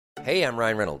Hey, I'm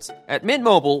Ryan Reynolds. At Mint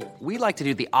Mobile, we like to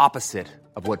do the opposite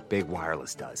of what Big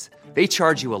Wireless does. They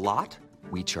charge you a lot,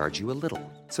 we charge you a little.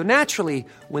 So naturally,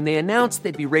 when they announced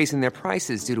they'd be raising their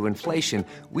prices due to inflation,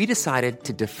 we decided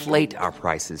to deflate our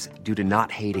prices due to not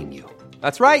hating you.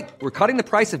 That's right. We're cutting the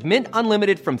price of Mint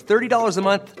Unlimited from $30 a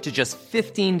month to just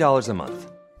 $15 a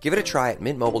month. Give it a try at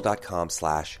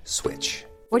mintmobile.com/switch.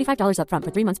 $45 up front for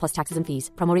 3 months plus taxes and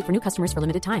fees. Promo rate for new customers for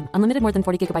limited time. Unlimited more than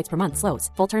 40 gigabytes per month. Slows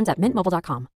full terms at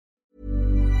mintmobile.com.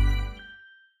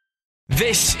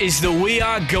 This is the We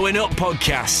Are Going Up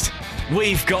podcast.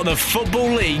 We've got the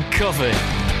Football League covered.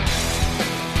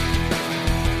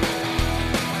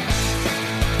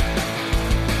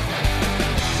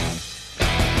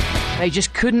 They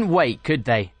just couldn't wait, could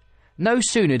they? No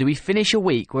sooner do we finish a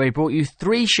week where we brought you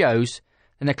 3 shows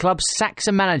than the club sacks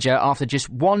a manager after just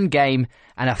 1 game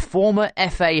and a former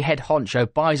FA head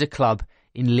honcho buys a club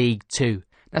in League 2.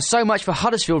 Now, so much for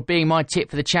Huddersfield being my tip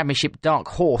for the Championship dark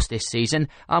horse this season.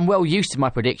 I'm well used to my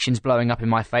predictions blowing up in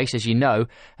my face, as you know,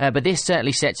 but this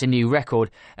certainly sets a new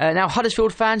record. Now,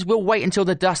 Huddersfield fans, we'll wait until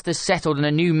the dust has settled and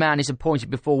a new man is appointed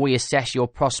before we assess your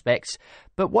prospects.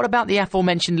 But what about the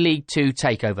aforementioned League 2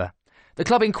 takeover? The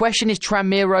club in question is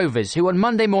Tranmere Rovers, who on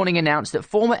Monday morning announced that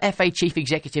former FA Chief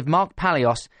Executive Mark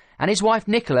Palios and his wife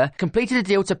Nicola completed a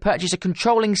deal to purchase a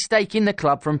controlling stake in the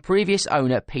club from previous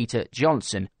owner Peter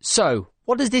Johnson. So,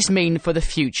 what does this mean for the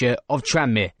future of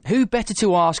Tranmere? Who better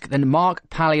to ask than Mark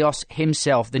Palios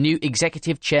himself, the new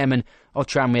executive chairman of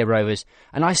Tranmere Rovers?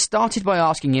 And I started by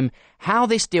asking him how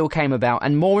this deal came about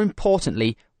and, more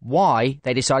importantly, why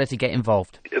they decided to get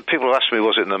involved. People have asked me,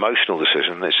 was it an emotional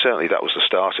decision? Certainly that was the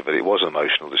start of it. It was an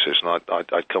emotional decision.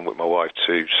 I'd come with my wife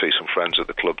to see some friends at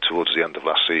the club towards the end of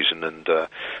last season, and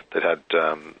they'd had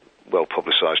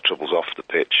well-publicised troubles off the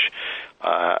pitch,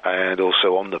 and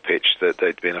also on the pitch that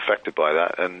they'd been affected by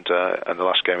that. And the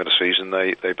last game of the season,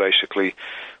 they basically,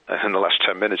 in the last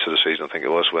 10 minutes of the season, I think it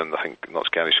was, when I think Notts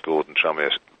County scored and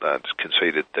Tranmere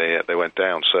conceded, they went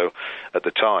down. So at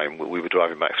the time, we were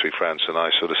driving back through France, and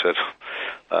I sort of said,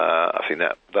 I think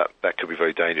that could be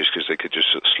very dangerous, because they could just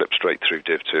sort of slip straight through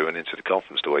Div 2 and into the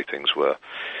conference the way things were.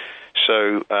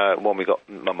 So when we got,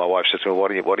 my wife said to me, why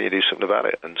don't you do something about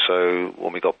it? And so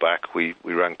when we got back, we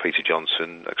rang Peter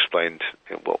Johnson, explained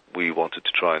what we wanted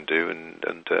to try and do,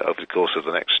 and over the course of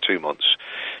the next 2 months,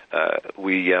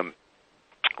 we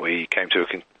came to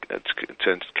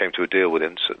a deal with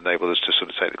him to enable us to sort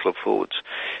of take the club forwards.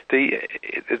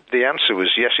 The answer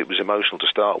was yes, it was emotional to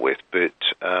start with, but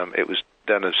it was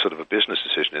then a sort of a business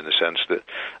decision, in the sense that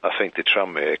I think that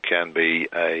Tranmere can be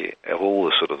of all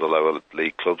the sort of the lower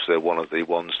league clubs, they're one of the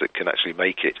ones that can actually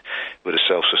make it with a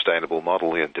self-sustainable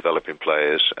model in developing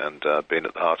players and being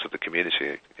at the heart of the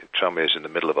community. Tranmere is in the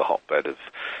middle of a hotbed of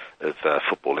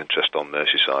football interest on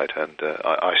Merseyside, and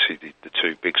I see the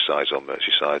 2 big sides on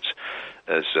Merseyside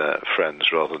as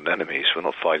friends rather than enemies. We're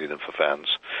not fighting them for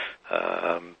fans,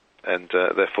 and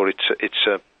therefore it's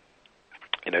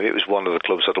it was one of the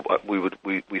clubs that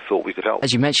we thought we could help.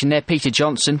 As you mentioned there, Peter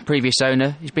Johnson, previous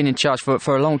owner, he's been in charge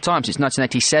for a long time, since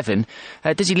 1987.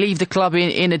 Does he leave the club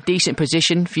in a decent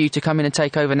position for you to come in and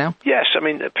take over now? Yes, I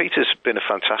mean, Peter's been a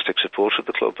fantastic supporter of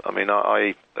the club. I mean,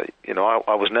 I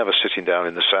was never sitting down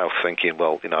in the south thinking,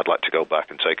 well, I'd like to go back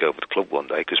and take over the club one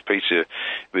day, because Peter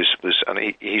was and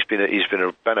he's been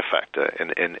a benefactor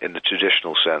in the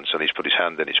traditional sense, and he's put his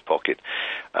hand in his pocket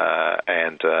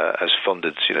and has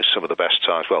funded some of the best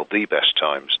times, well, the best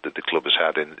times that the club has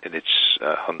had in its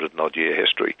 100-and-odd year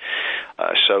history.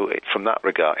 So in that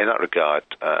regard,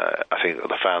 I think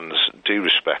the fans do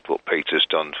respect what Peter's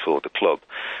done for the club.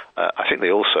 I think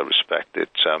they also respect that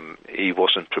he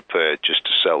wasn't prepared just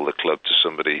to sell the club to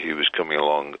somebody who was coming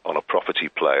along on a property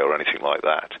play or anything like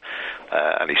that.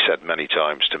 And he said many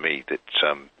times to me that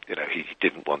he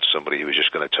didn't want somebody who was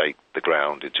just going to take the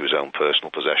ground into his own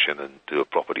personal possession and do a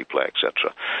property play,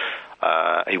 etc.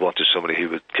 He wanted somebody who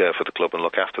would care for the club and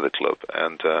look after the club,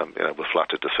 and we're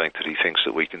flattered to think that he thinks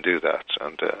that we can do that.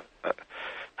 And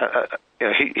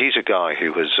he's a guy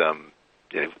who has.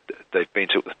 They've been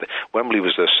to Wembley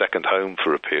was their second home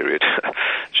for a period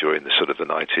during the sort of the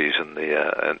 90s and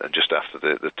and just after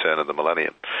the turn of the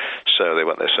millennium. So they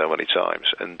went there so many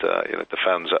times, and the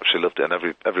fans absolutely loved it.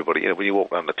 And everybody, when you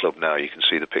walk around the club now, you can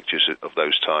see the pictures of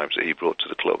those times that he brought to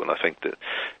the club. And I think that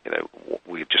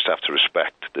we just have to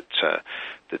respect that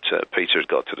Peter had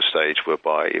got to the stage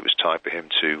whereby it was time for him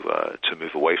to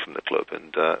move away from the club,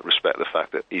 and respect the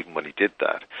fact that even when he did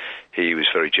that, he was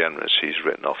very generous. He's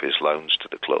written off his loans to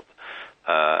the club.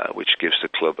 which gives the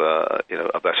club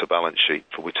a better balance sheet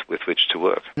with which to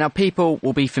work. Now, people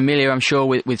will be familiar, I'm sure,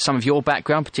 with some of your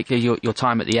background, particularly your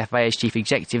time at the FA as chief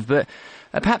executive, but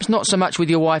perhaps not so much with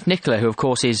your wife Nicola, who of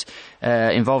course is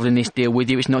involved in this deal with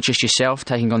you. It's not just yourself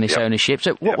taking on this ownership.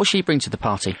 So what will she bring to the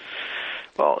party?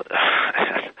 Well,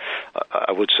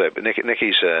 I would say, but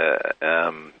Nikki's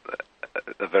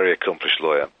a very accomplished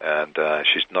lawyer, and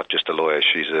she's not just a lawyer,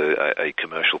 she's a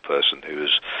commercial person who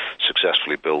has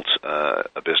successfully built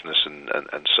a business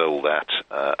and sold that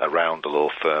around a law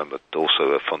firm, but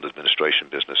also a fund administration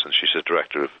business, and she's a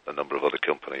director of a number of other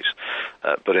companies.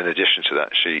 But in addition to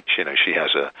that, she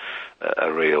has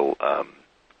a real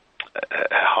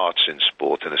hearts in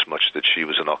sport, in as much that she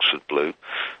was an Oxford Blue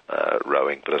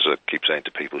rowing, but as I keep saying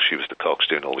to people, she was the cox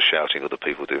doing all the shouting, other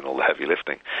people doing all the heavy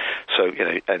lifting. So,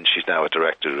 and she's now a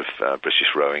director of British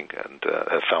Rowing, and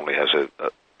her family has a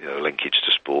linkage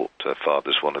to sport. Her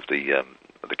father's one of the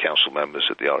council members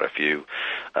at the RFU,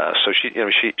 so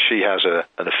she has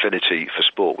an affinity for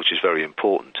sport, which is very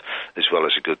important, as well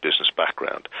as a good business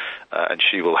background, and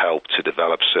she will help to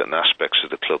develop certain aspects of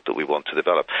the club that we want to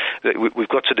develop. We've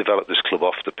got to develop this club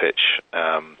off the pitch,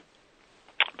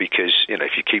 because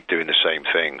if you keep doing the same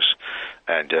things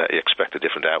and you expect a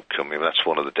different outcome, that's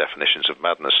one of the definitions of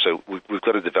madness. So we've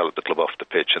got to develop the club off the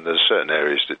pitch, and there's certain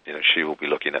areas that she will be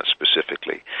looking at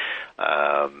specifically,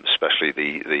 especially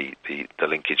the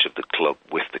linkage of the club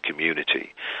with the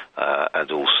community,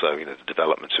 and also the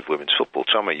development of women's football.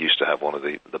 Tommy used to have one of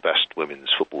the best women's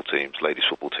football teams, ladies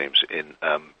football teams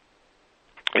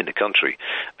in the country,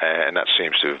 and that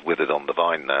seems to have withered on the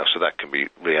vine now, so that can be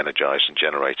re-energised and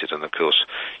generated. And of course,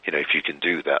 if you can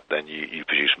do that, then you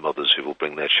produce mothers who will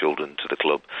bring their children to the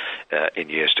club in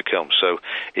years to come. So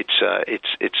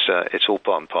it's all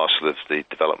part and parcel of the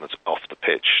development off the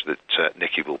pitch that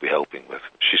Nikki will be helping with.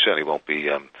 She certainly won't be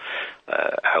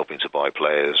helping to buy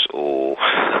players or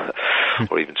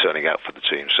or even turning out for the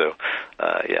team. So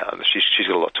she's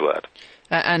got a lot to add.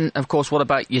 And, of course, what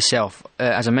about yourself?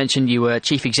 As I mentioned, you were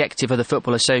Chief Executive of the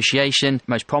Football Association,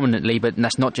 most prominently, but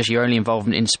that's not just your only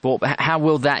involvement in sport. But how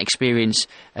will that experience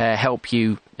help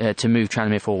you to move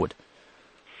Tranmere forward?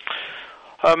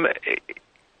 I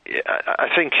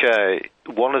think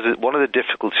one of the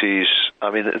difficulties,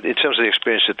 in terms of the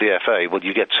experience at the FA, well,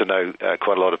 you get to know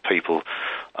quite a lot of people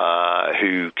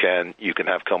who you can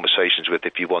have conversations with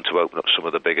if you want to open up some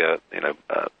of the bigger,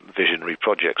 visionary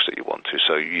projects that you want to.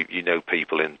 So you know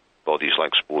people in bodies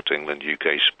like Sport England,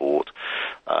 UK Sport.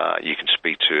 You can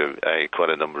speak to quite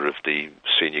a number of the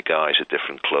senior guys at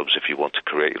different clubs if you want to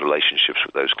create relationships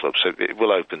with those clubs. So it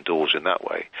will open doors in that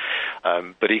way.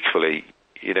 But equally,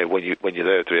 when you're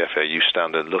there at the FA, you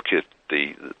stand and look at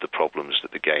the problems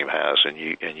that the game has, and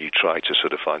you try to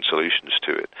sort of find solutions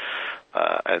to it.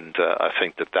 And I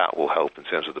think that will help in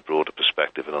terms of the broader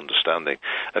perspective and understanding.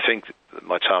 I think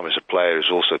my time as a player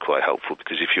is also quite helpful,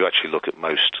 because if you actually look at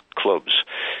most clubs,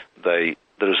 there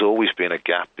has always been a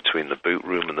gap between the boot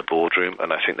room and the boardroom,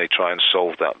 and I think they try and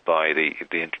solve that by the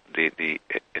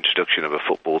introduction of a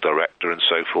football director and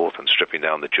so forth, and stripping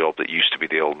down the job that used to be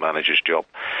the old manager's job.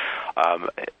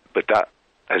 But that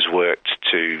has worked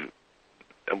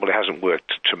it hasn't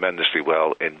worked tremendously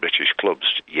well in British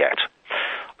clubs yet.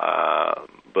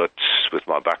 But with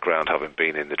my background, having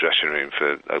been in the dressing room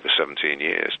for over 17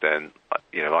 years, then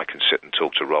I can sit and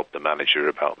talk to Rob, the manager,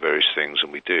 about various things,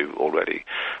 and we do already.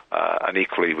 And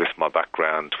equally with my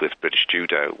background with British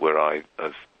Judo, where I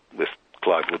have, with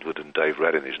Clive Woodward and Dave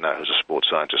Reddin, who's a sports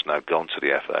scientist, now gone to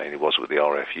the FA, and he was with the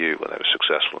RFU when they were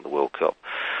successful in the World Cup.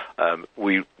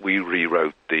 We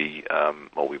rewrote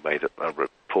we made a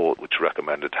report which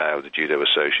recommended how the Judo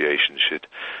Association should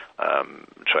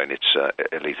train its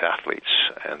elite athletes,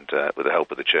 and with the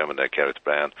help of the chairman there, Gareth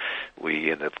Brown,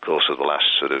 we, in the course of the last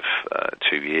sort of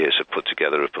 2 years, have put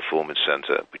together a performance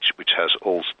centre which has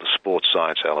all the sports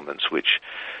science elements which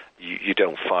you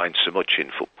don't find so much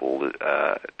in football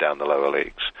down the lower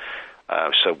leagues.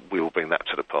 So we will bring that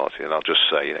to the party. And I'll just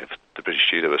say, the British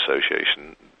Judo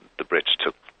Association, the Brits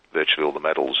took virtually all the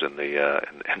medals in the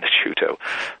judo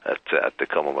at the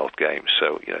Commonwealth Games.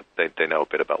 So they know a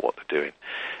bit about what they're doing,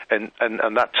 and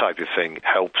that type of thing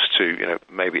helps to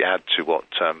maybe add to what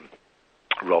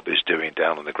Rob is doing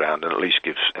down on the ground, and at least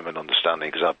gives him an understanding,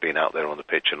 because I've been out there on the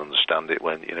pitch and understand it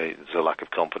when there's a lack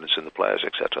of confidence in the players,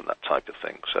 etc., and that type of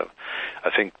thing. So I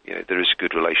think there is a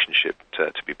good relationship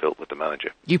to be built with the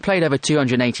manager. You played over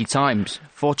 280 times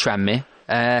for Tranmere.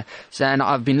 And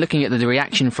I've been looking at the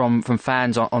reaction from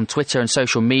fans on Twitter and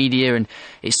social media, and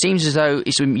it seems as though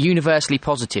it's universally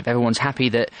positive. Everyone's happy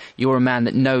that you're a man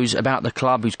that knows about the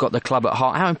club, who's got the club at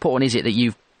heart. How important is it that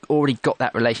you've already got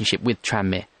that relationship with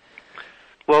Tranmere?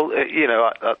 Well,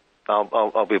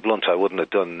 I'll be blunt. I wouldn't have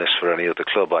done this for any other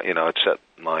club. I'd set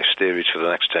my steerage for the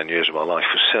next 10 years of my life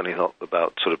was certainly not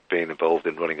about sort of being involved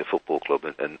in running a football club.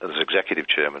 And as executive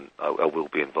chairman, I will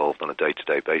be involved on a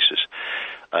day-to-day basis.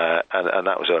 And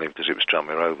that was only because it was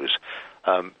Tranmere Rovers.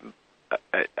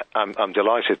 I'm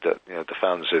delighted that the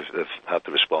fans have had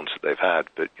the response that they've had.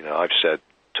 But I've said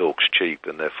talk's cheap,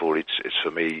 and therefore it's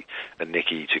for me and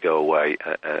Nicky to go away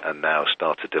and now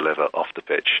start to deliver off the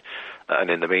pitch. And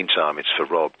in the meantime, it's for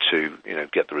Rob to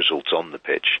get the results on the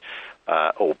pitch.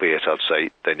 Albeit, I'd say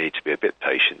they need to be a bit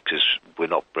patient because we're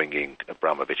not bringing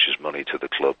Abramovich's money to the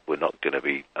club. We're not going to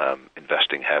be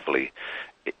investing heavily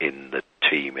in the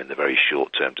team in the very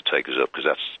short term to take us up, because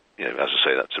that's, as I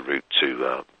say, that's a route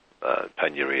to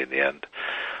penury in the end.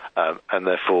 And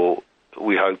therefore,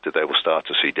 we hope that they will start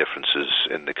to see differences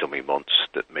in the coming months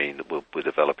that mean that we're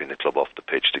developing the club off the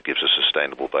pitch that gives a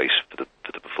sustainable base for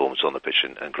the performance on the pitch,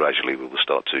 and gradually we will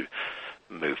start to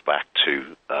move back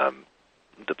to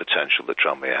the potential that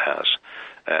Tranmere has,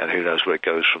 and who knows where it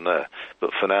goes from there.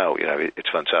 But for now, it's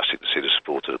fantastic to see the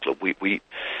support of the club.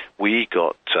 We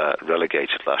got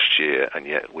relegated last year, and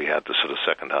yet we had the sort of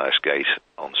second highest gate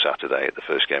on Saturday at the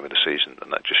first game of the season,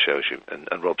 and that just shows you.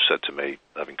 And Rob said to me,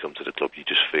 having come to the club, you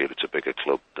just feel it's a bigger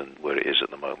club than where it is at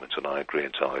the moment, and I agree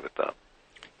entirely with that.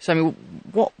 So, I mean,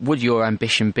 what would your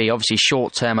ambition be? Obviously,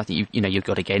 short term, I think you've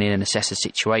got to get in and assess the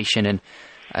situation, and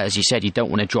as you said, you don't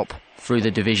want to drop through the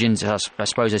divisions. I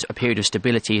suppose a period of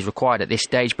stability is required at this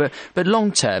stage. But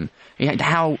long term,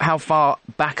 how far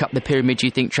back up the pyramid do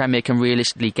you think Tranmere can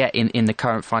realistically get in the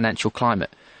current financial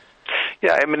climate?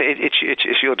 Yeah, I mean,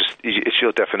 it's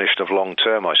your definition of long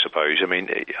term, I suppose. I mean,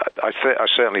 I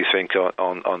certainly think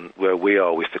on where we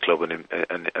are with the club,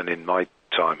 and in my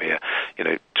time here,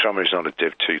 Tranmere is not a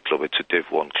Div 2 club; it's a Div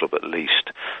 1 club at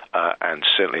least, and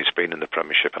certainly it's been in the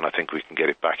Premiership, and I think we can get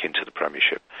it back into the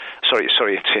Premiership. Sorry,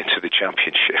 it's into the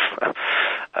Championship,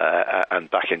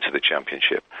 and back into the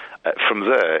Championship. From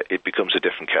there, it becomes a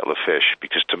different kettle of fish,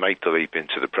 because to make the leap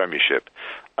into the Premiership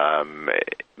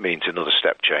means another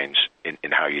step change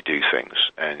in how you do things,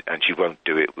 and you won't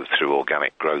do it through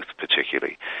organic growth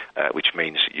particularly, which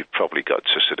means that you've probably got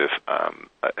to sort of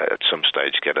at some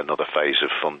stage get another phase of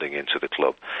funding into the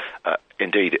club.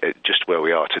 Indeed, just where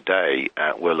we are today,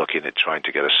 we're looking at trying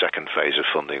to get a second phase of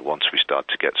funding once we start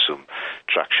to get some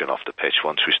traction off the pitch,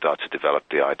 once we start to develop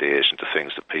the ideas into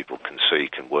things that people can see,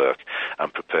 can work,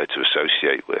 and prepared to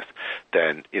associate with.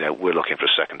 Then, we're looking for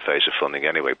a second phase of funding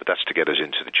anyway, but that's to get us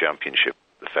into the Championship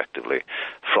effectively.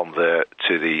 From there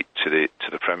to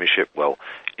the Premiership, well,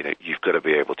 you've got to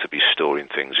be able to be storing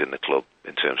things in the club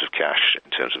in terms of cash,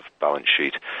 in terms of balance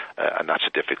sheet, and that's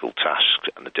a difficult task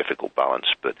and a difficult balance,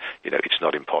 but it's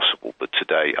not impossible. But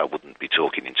today I wouldn't be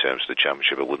talking in terms of the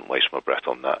Championship. I wouldn't waste my breath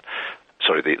on that.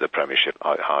 Sorry, the Premiership.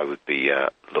 I would be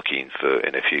looking for,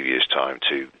 in a few years' time,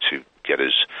 to get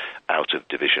us out of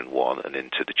Division 1 and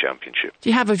into the Championship. Do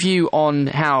you have a view on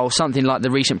how something like the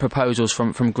recent proposals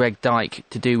from Greg Dyke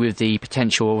to do with the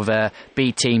potential of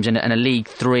B teams and a League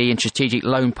 3 and strategic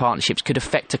loan partnerships could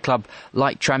affect a club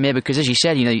like Tranmere? Because, as you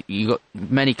said, you've got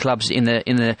many clubs in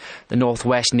the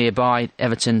northwest nearby,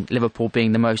 Everton, Liverpool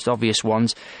being the most obvious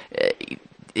ones.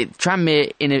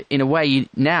 Tranmere, in a way,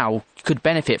 now could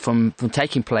benefit from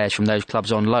taking players from those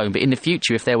clubs on loan, but in the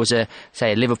future, if there was a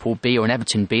Liverpool B or an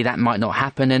Everton B, that might not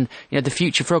happen, and the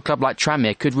future for a club like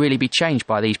Tranmere could really be changed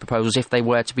by these proposals if they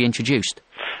were to be introduced.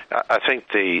 I think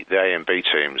the A and B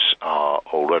teams are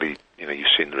already, you've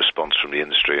seen the response from the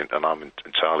industry, and I'm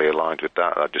entirely aligned with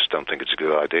that. I just don't think it's a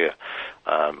good idea.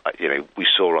 We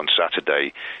saw on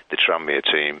Saturday the Tranmere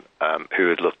team, who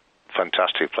had looked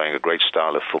fantastic, playing a great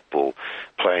style of football,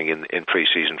 playing in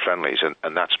pre-season friendlies,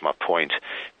 and that's my point,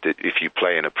 that if you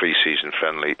play in a pre-season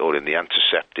friendly or in the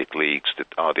antiseptic leagues that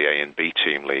are the A and B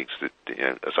team leagues, that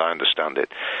as I understand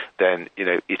it, then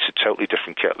it's a totally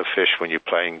different kettle of fish when you're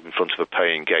playing in front of a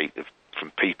paying gate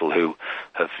from people who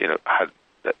have had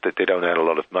that they don't earn a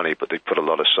lot of money, but they put a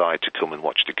lot aside to come and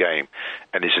watch the game,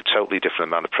 and it's a totally different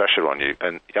amount of pressure on you.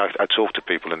 And I talk to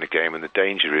people in the game, and the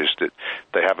danger is that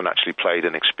they haven't actually played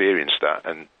and experienced that,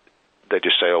 and they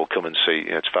just say, "Oh, come and see,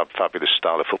 it's fabulous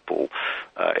style of football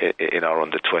in our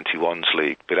under-21s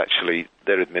league." But actually,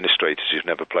 they're administrators who've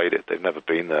never played it; they've never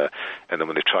been there. And then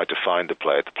when they try to find the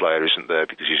player isn't there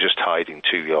because he's just hiding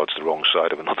 2 yards the wrong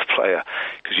side of another player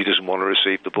because he doesn't want to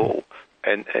receive the ball.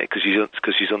 And because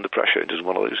he's under pressure and doesn't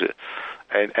want to lose it,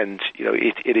 and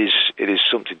it is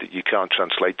something that you can't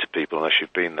translate to people unless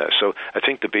you've been there. So I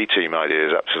think the B team idea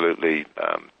is absolutely,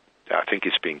 I think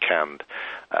it's been canned,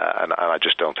 and I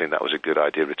just don't think that was a good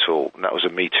idea at all. And that was a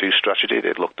Me Too strategy.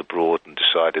 They'd looked abroad and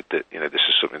decided that this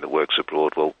is something that works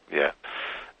abroad. Well, yeah.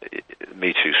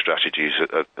 strategies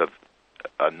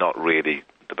are not really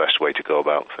the best way to go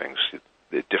about things.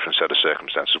 The different set of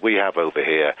circumstances we have over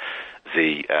here,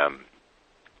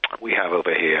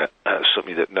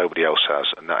 something that nobody else has,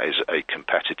 and that is a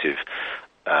competitive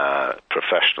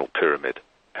professional pyramid.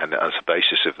 And as a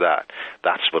basis of that,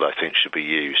 that's what I think should be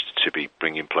used to be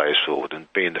bringing players forward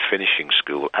and being the finishing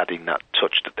school, adding that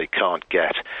touch that they can't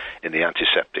get in the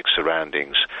antiseptic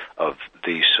surroundings of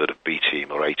these sort of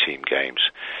B-team or A-team games.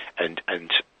 And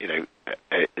you know,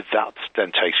 that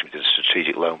then takes me to the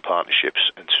strategic loan partnerships.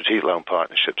 And strategic loan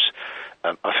partnerships,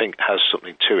 I think, has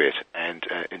something to it. And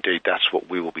indeed, that's what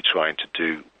we will be trying to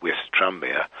do with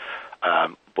Tranmere.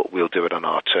 But we'll do it on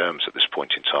our terms at this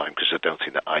point in time, because I don't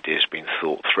think that idea has been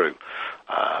thought through.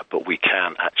 But we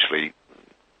can actually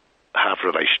have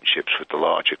relationships with the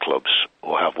larger clubs,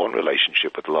 or have one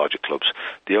relationship with the larger clubs.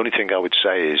 The only thing I would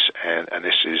say is, and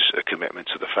this is a commitment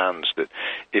to the fans, that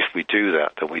if we do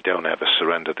that, then we don't ever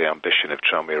surrender the ambition of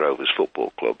Tranmere Rovers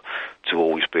Football Club to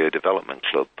always be a development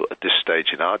club. But at this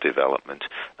stage in our development,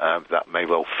 that may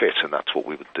well fit, and that's what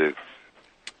we would do.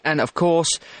 And of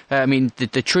course, I mean,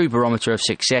 the true barometer of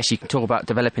success, you can talk about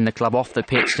developing the club off the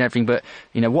pitch and everything, but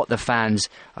you know what the fans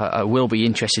will be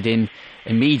interested in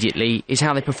immediately is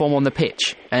how they perform on the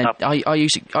pitch. And are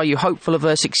you hopeful of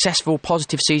a successful,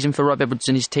 positive season for Rob Edwards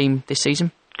and his team this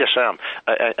season? Yes, I am.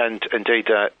 And indeed,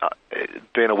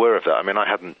 being aware of that, I mean, I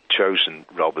hadn't chosen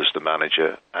Rob as the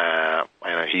manager.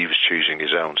 He was choosing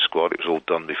his own squad. It was all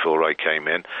done before I came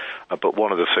in. But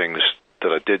one of the things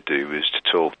that I did do is to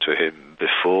talk to him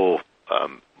before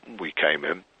we came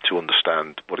in to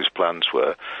understand what his plans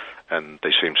were, and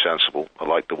they seemed sensible. I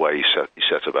like the way he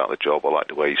set about the job. I like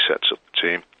the way he sets up the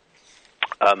team.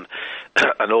 And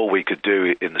all we could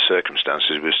do in the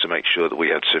circumstances was to make sure that we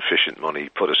had sufficient money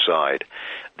put aside,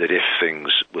 that if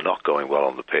things were not going well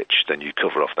on the pitch, then you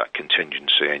cover off that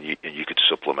contingency and you could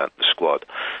supplement the squad.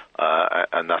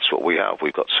 And that's what we have.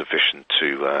 We've got sufficient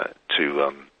to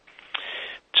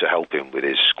help him with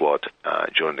his squad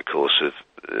during the course of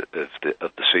the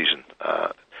season,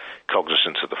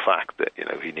 cognizant of the fact that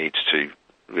he needs to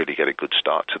really get a good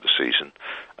start to the season,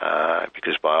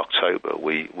 because by October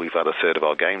we've had a third of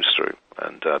our games through,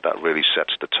 and that really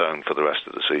sets the tone for the rest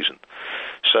of the season.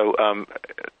 So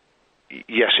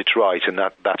yes, it's right, and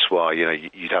that's why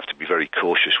you'd have to be very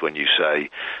cautious when you say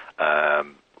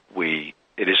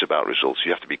it is about results.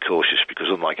 You have to be cautious, because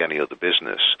unlike any other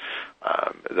business,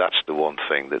 that's the one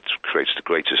thing that creates the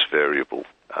greatest variable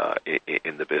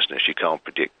in the business. You can't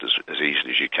predict as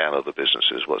easily as you can other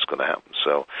businesses what's going to happen.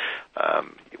 So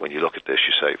when you look at this,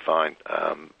 you say, fine,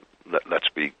 let's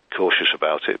be cautious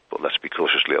about it, but let's be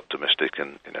cautiously optimistic.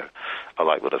 And I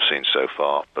like what I've seen so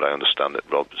far, but I understand that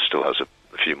Rob still has a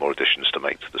few more additions to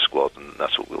make to the squad, and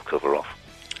that's what we'll cover off.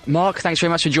 Mark, thanks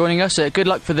very much for joining us. Good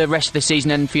luck for the rest of the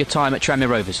season and for your time at Tranmere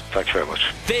Rovers. Thanks very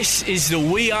much. This is the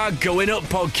We Are Going Up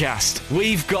podcast.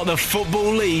 We've got the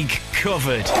Football League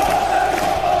covered.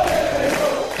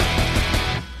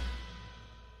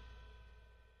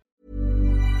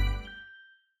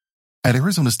 At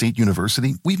Arizona State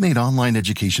University, we've made online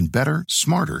education better,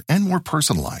 smarter, and more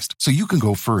personalized, so you can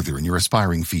go further in your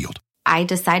aspiring field. I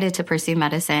decided to pursue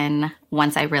medicine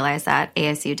once I realized that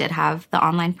ASU did have the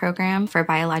online program for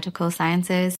biological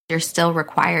sciences. You're still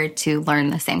required to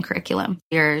learn the same curriculum.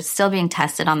 You're still being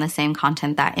tested on the same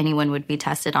content that anyone would be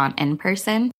tested on in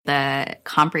person. The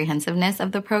comprehensiveness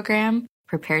of the program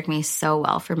prepared me so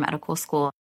well for medical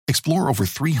school. Explore over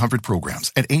 300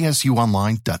 programs at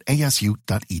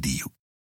asuonline.asu.edu.